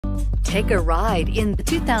Take a ride in the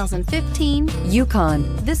 2015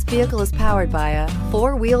 Yukon. This vehicle is powered by a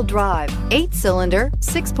 4-wheel drive, 8-cylinder,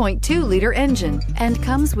 6.2-liter engine and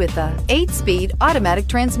comes with a 8-speed automatic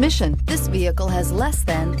transmission. This vehicle has less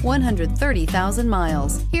than 130,000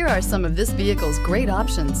 miles. Here are some of this vehicle's great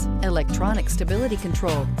options: electronic stability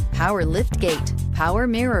control, power liftgate, power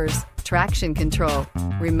mirrors, traction control,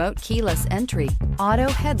 remote keyless entry, auto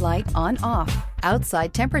headlight on/off,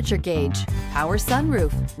 outside temperature gauge, power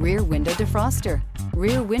sunroof, rear window defroster,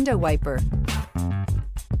 rear window wiper.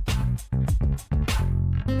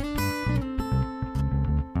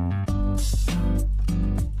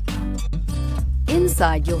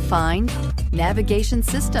 Inside you'll find navigation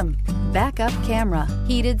system, backup camera,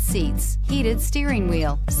 heated seats, heated steering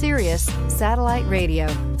wheel, Sirius satellite radio,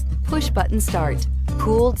 push button start,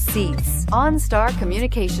 cooled seats, OnStar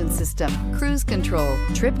communication system, cruise control,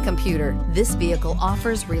 trip computer. This vehicle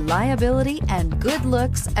offers reliability and good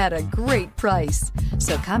looks at a great price.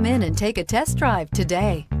 So come in and take a test drive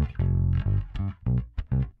today.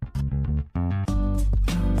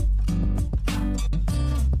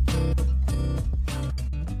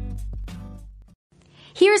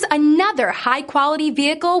 Here's another high-quality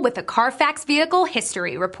vehicle with a Carfax Vehicle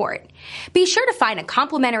History Report. Be sure to find a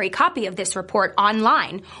complimentary copy of this report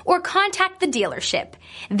online or contact the dealership.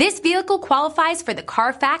 This vehicle qualifies for the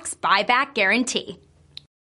Carfax Buyback Guarantee.